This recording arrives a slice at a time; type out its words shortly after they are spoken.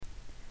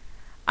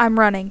I'm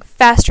running,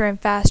 faster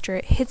and faster.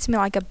 It hits me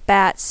like a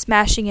bat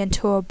smashing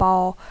into a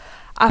ball.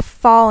 I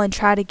fall and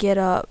try to get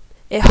up.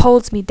 It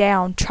holds me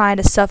down, trying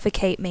to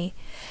suffocate me.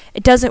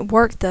 It doesn't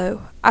work,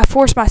 though. I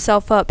force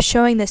myself up,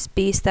 showing this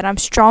beast that I'm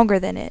stronger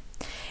than it.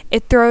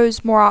 It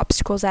throws more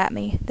obstacles at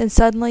me. Then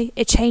suddenly,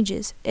 it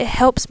changes. It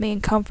helps me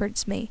and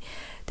comforts me.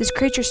 This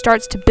creature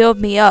starts to build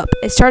me up.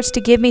 It starts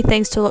to give me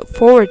things to look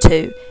forward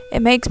to.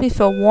 It makes me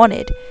feel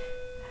wanted.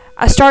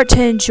 I start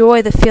to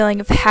enjoy the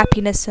feeling of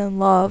happiness and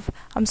love.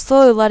 I'm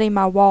slowly letting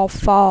my wall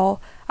fall.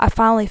 I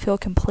finally feel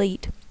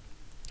complete.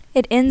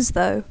 It ends,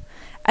 though,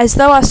 as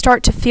though I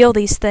start to feel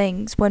these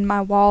things when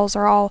my walls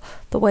are all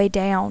the way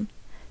down.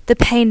 The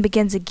pain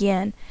begins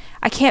again.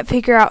 I can't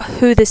figure out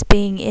who this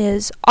being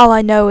is. All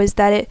I know is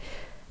that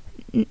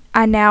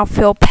I now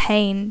feel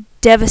pain,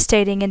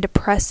 devastating and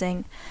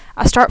depressing.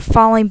 I start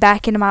falling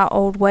back into my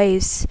old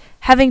ways,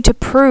 having to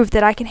prove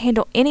that I can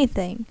handle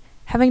anything,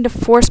 having to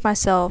force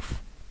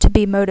myself to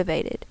be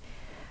motivated.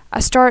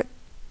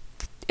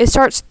 It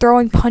starts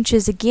throwing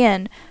punches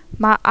again.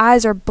 My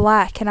eyes are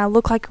black and I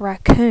look like a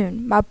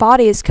raccoon. My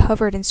body is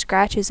covered in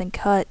scratches and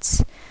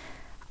cuts.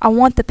 I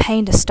want the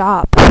pain to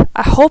stop.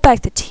 I hold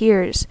back the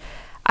tears.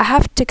 I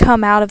have to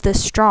come out of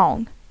this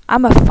strong.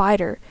 I'm a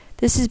fighter.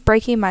 This is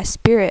breaking my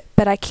spirit,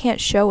 but I can't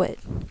show it.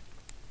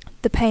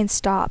 The pain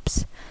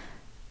stops.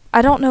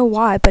 I don't know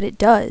why, but it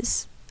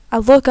does. I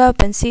look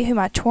up and see who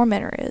my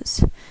tormentor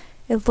is.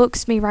 It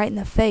looks me right in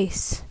the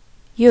face.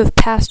 You have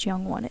passed,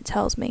 young one, it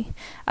tells me.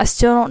 I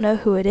still don't know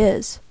who it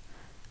is.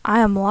 I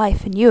am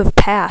life, and you have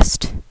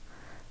passed.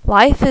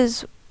 Life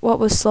is what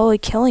was slowly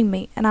killing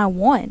me, and I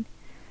won.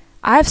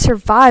 I have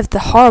survived the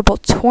horrible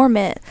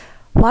torment.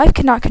 Life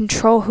cannot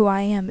control who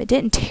I am. It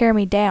didn't tear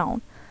me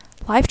down.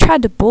 Life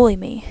tried to bully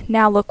me.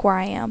 Now look where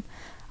I am.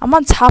 I'm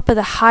on top of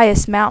the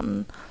highest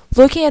mountain,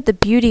 looking at the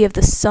beauty of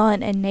the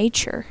sun and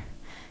nature.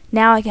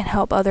 Now I can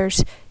help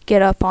others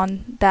get up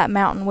on that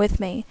mountain with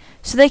me,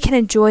 so they can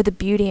enjoy the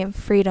beauty and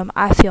freedom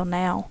I feel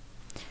now.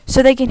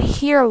 So they can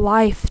hear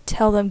life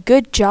tell them,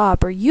 good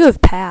job, or you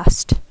have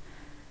passed.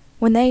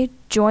 When they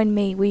join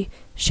me, we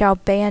shall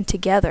band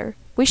together.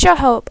 We shall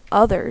help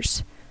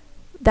others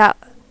that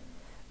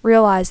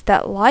realize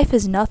that life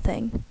is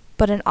nothing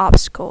but an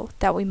obstacle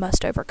that we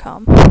must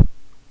overcome.